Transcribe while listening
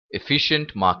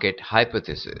Efficient market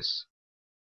hypothesis.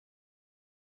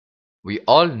 We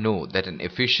all know that an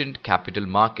efficient capital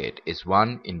market is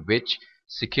one in which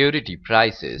security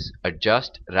prices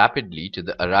adjust rapidly to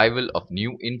the arrival of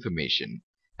new information,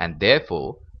 and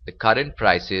therefore the current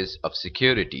prices of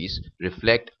securities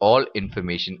reflect all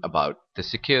information about the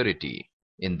security.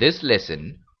 In this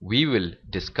lesson, we will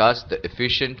discuss the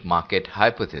efficient market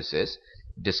hypothesis,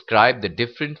 describe the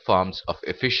different forms of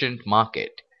efficient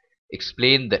market,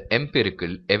 explain the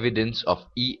empirical evidence of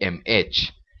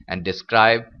EMH, and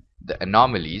describe the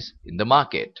anomalies in the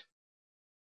market.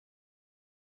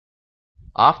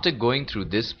 After going through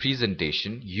this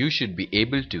presentation, you should be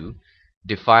able to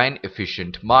define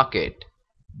efficient market,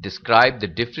 describe the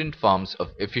different forms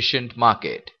of efficient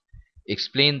market,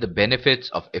 explain the benefits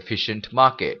of efficient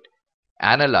market,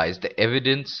 analyze the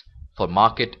evidence for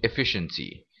market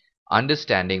efficiency,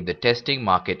 understanding the testing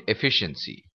market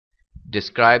efficiency,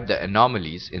 describe the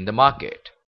anomalies in the market.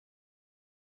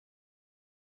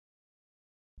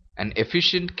 An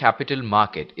efficient capital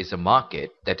market is a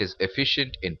market that is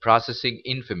efficient in processing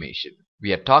information.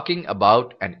 We are talking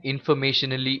about an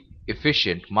informationally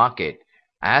efficient market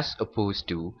as opposed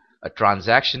to a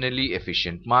transactionally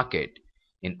efficient market.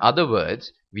 In other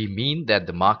words, we mean that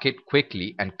the market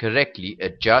quickly and correctly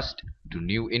adjusts to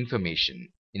new information.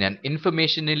 In an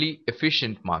informationally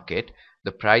efficient market,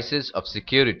 the prices of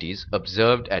securities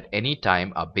observed at any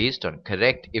time are based on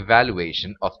correct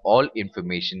evaluation of all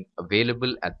information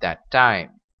available at that time.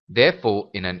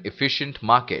 Therefore, in an efficient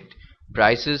market,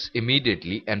 prices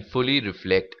immediately and fully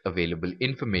reflect available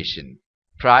information.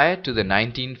 Prior to the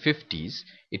 1950s,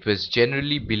 it was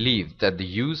generally believed that the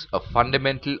use of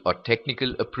fundamental or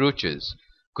technical approaches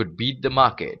could beat the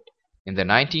market. In the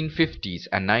 1950s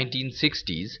and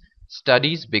 1960s,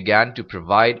 studies began to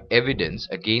provide evidence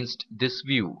against this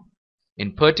view.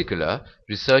 In particular,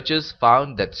 researchers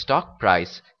found that stock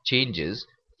price changes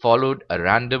followed a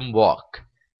random walk.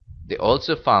 They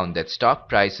also found that stock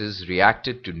prices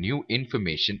reacted to new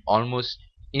information almost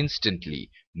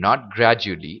instantly, not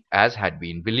gradually as had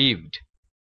been believed.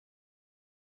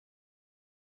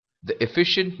 The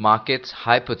efficient markets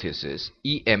hypothesis,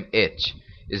 EMH,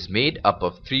 is made up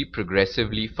of three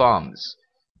progressively forms.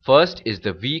 First is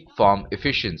the weak form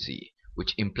efficiency,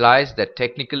 which implies that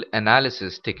technical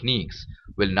analysis techniques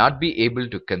will not be able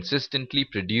to consistently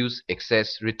produce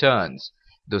excess returns,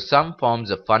 though some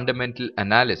forms of fundamental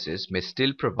analysis may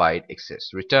still provide excess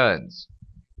returns.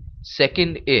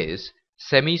 Second is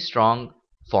semi-strong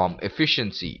form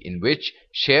efficiency, in which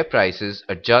share prices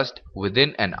adjust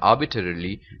within an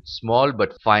arbitrarily small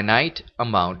but finite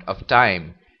amount of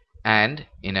time and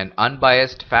in an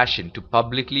unbiased fashion to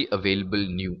publicly available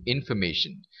new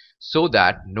information, so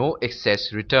that no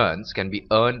excess returns can be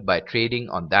earned by trading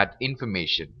on that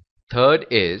information. Third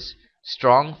is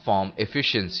strong form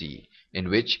efficiency, in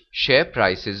which share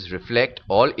prices reflect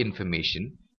all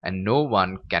information and no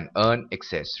one can earn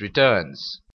excess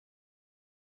returns.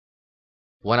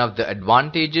 One of the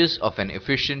advantages of an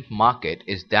efficient market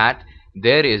is that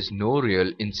there is no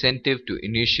real incentive to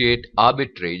initiate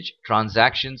arbitrage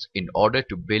transactions in order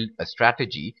to build a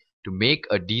strategy to make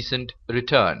a decent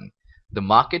return. The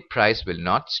market price will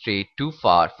not stray too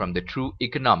far from the true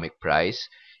economic price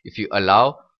if you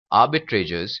allow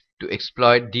arbitrageurs to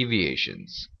exploit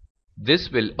deviations.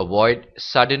 This will avoid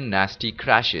sudden nasty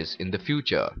crashes in the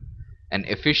future. An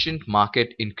efficient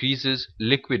market increases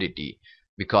liquidity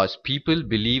because people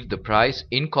believe the price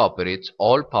incorporates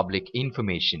all public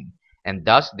information, and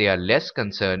thus they are less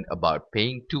concerned about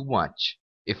paying too much.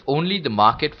 If only the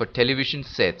market for television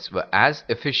sets were as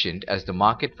efficient as the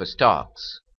market for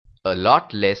stocks, a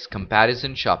lot less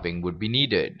comparison shopping would be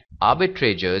needed.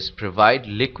 Arbitrageurs provide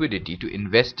liquidity to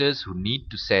investors who need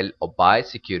to sell or buy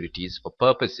securities for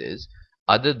purposes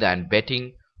other than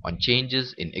betting on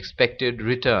changes in expected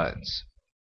returns.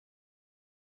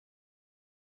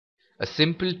 A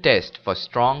simple test for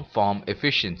strong form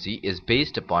efficiency is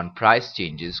based upon price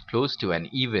changes close to an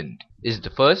event.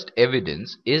 The first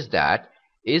evidence is that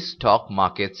is stock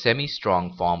market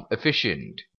semi-strong form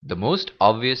efficient? The most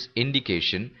obvious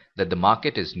indication that the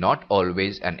market is not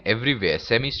always and everywhere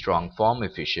semi-strong form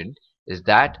efficient is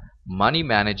that money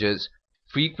managers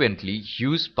frequently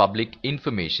use public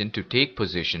information to take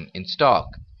position in stock.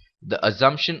 The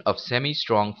assumption of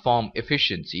semi-strong form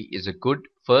efficiency is a good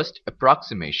first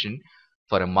approximation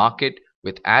for a market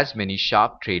with as many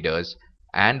sharp traders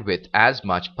and with as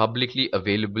much publicly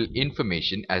available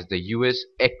information as the US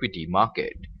equity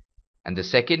market. And the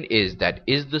second is that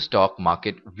is the stock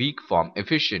market weak form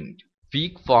efficient?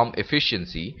 Weak form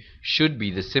efficiency should be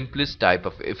the simplest type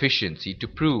of efficiency to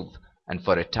prove, and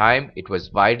for a time it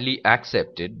was widely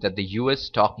accepted that the US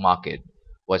stock market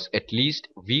was at least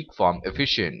weak form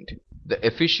efficient. The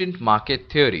efficient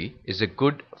market theory is a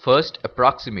good first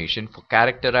approximation for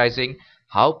characterizing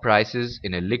how prices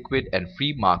in a liquid and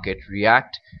free market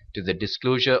react to the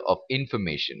disclosure of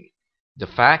information. The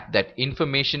fact that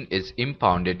information is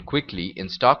impounded quickly in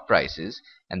stock prices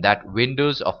and that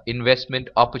windows of investment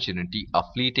opportunity are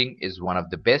fleeting is one of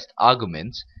the best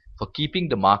arguments for keeping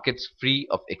the markets free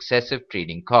of excessive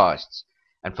trading costs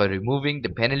and for removing the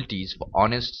penalties for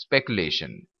honest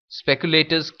speculation.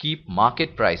 Speculators keep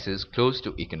market prices close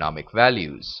to economic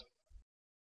values.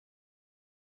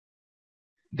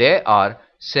 There are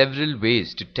several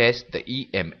ways to test the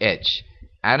EMH.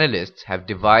 Analysts have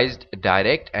devised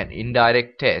direct and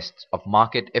indirect tests of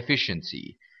market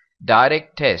efficiency.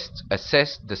 Direct tests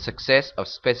assess the success of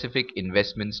specific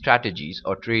investment strategies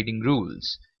or trading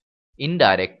rules.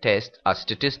 Indirect tests are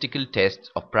statistical tests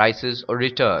of prices or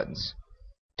returns.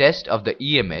 Test of the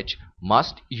EMH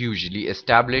must usually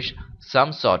establish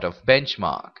some sort of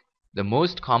benchmark. The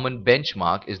most common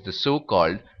benchmark is the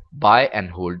so-called buy and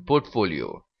hold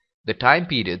portfolio. The time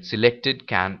period selected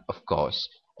can, of course,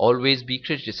 always be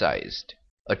criticized.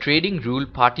 A trading rule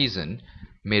partisan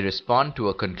may respond to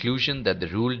a conclusion that the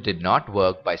rule did not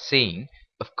work by saying,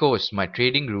 "Of course, my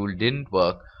trading rule didn't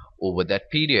work over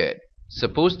that period."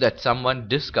 Suppose that someone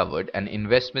discovered an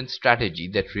investment strategy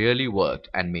that really worked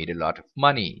and made a lot of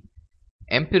money.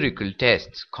 Empirical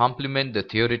tests complement the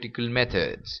theoretical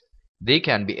methods. They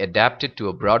can be adapted to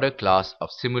a broader class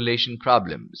of simulation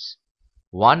problems.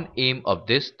 One aim of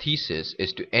this thesis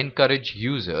is to encourage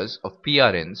users of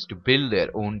PRNs to build their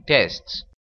own tests.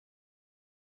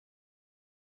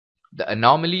 The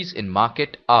anomalies in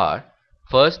market are: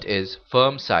 first is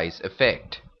firm size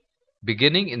effect.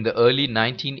 Beginning in the early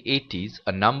 1980s,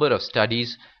 a number of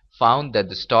studies found that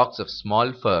the stocks of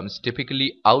small firms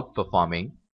typically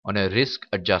outperforming on a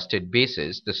risk-adjusted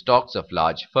basis the stocks of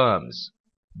large firms.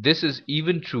 This is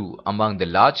even true among the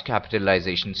large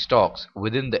capitalization stocks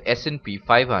within the S&P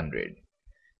 500.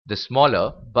 The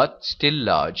smaller, but still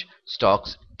large,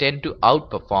 stocks tend to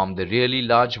outperform the really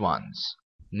large ones.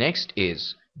 Next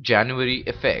is January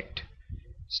effect.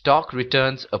 Stock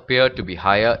returns appear to be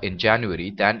higher in January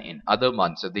than in other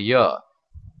months of the year.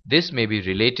 This may be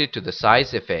related to the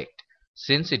size effect,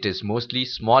 since it is mostly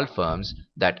small firms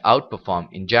that outperform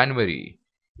in January.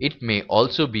 It may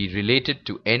also be related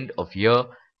to end-of-year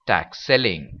tax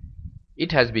selling.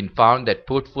 It has been found that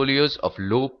portfolios of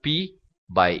low P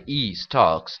by E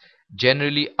stocks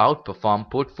generally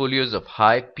outperform portfolios of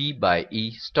high P by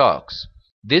E stocks.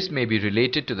 This may be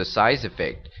related to the size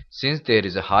effect, since there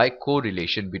is a high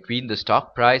correlation between the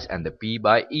stock price and the P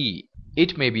by E.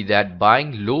 It may be that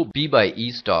buying low P by E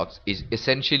stocks is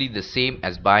essentially the same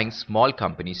as buying small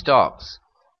company stocks.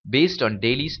 Based on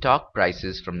daily stock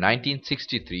prices from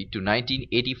 1963 to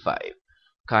 1985,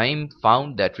 Chaim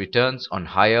found that returns on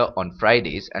higher on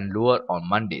Fridays and lower on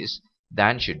Mondays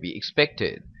than should be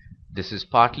expected. This is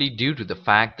partly due to the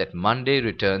fact that Monday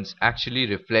returns actually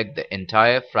reflect the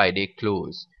entire Friday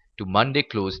close to Monday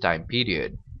close time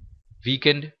period,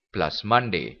 weekend plus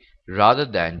Monday, rather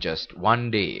than just one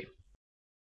day.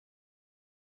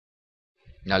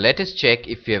 Now let us check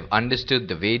if we have understood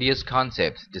the various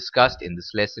concepts discussed in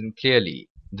this lesson clearly.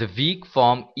 The weak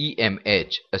form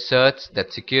EMH asserts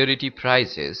that security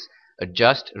prices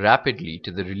adjust rapidly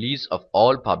to the release of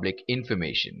all public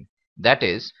information. That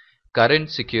is, current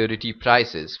security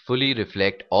prices fully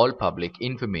reflect all public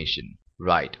information.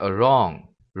 Right or wrong?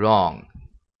 Wrong.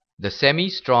 The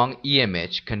semi-strong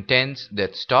EMH contends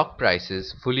that stock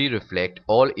prices fully reflect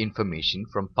all information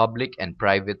from public and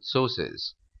private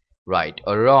sources. Right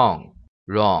or wrong?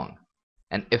 Wrong.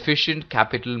 An efficient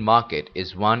capital market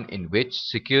is one in which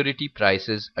security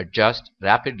prices adjust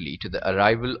rapidly to the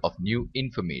arrival of new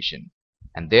information,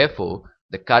 and therefore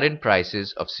the current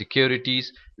prices of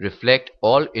securities reflect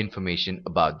all information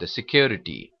about the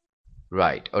security.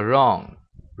 Right or wrong?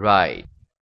 Right.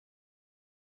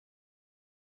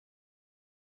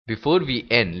 Before we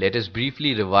end, let us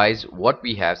briefly revise what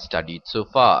we have studied so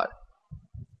far.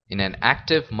 In an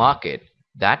active market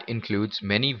that includes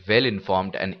many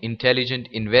well-informed and intelligent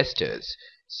investors,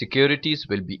 securities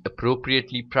will be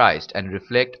appropriately priced and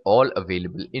reflect all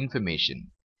available information.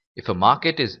 If a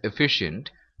market is efficient,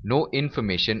 no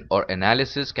information or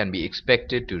analysis can be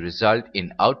expected to result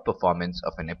in outperformance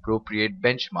of an appropriate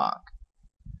benchmark.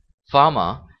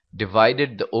 Pharma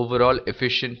divided the overall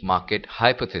efficient market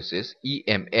hypothesis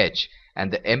EMH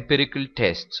and the empirical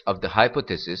tests of the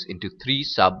hypothesis into three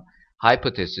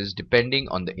sub-hypotheses depending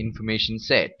on the information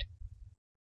set.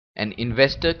 An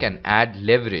investor can add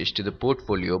leverage to the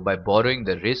portfolio by borrowing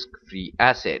the risk-free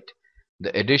asset.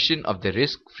 The addition of the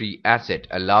risk-free asset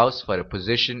allows for a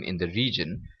position in the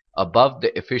region above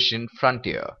the efficient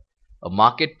frontier. A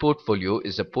market portfolio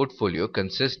is a portfolio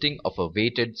consisting of a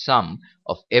weighted sum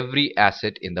of every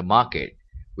asset in the market,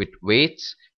 with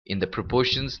weights in the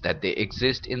proportions that they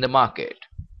exist in the market.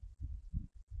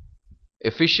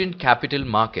 Efficient capital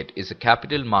market is a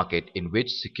capital market in which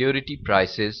security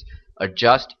prices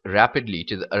adjust rapidly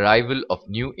to the arrival of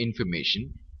new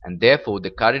information, and therefore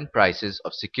the current prices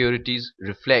of securities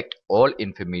reflect all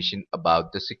information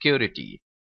about the security.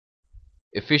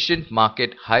 Efficient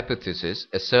market hypothesis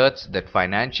asserts that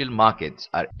financial markets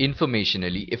are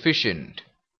informationally efficient.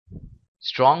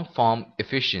 Strong form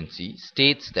efficiency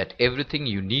states that everything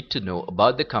you need to know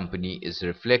about the company is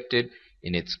reflected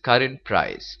in its current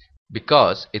price,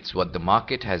 because it's what the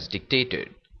market has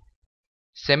dictated.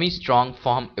 Semi-strong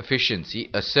form efficiency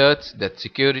asserts that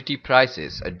security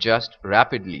prices adjust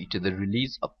rapidly to the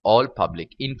release of all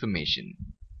public information.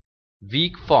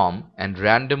 Weak form and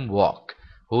random walk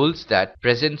holds that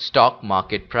present stock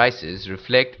market prices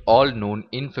reflect all known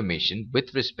information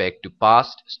with respect to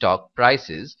past stock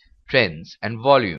prices, trends, and volume.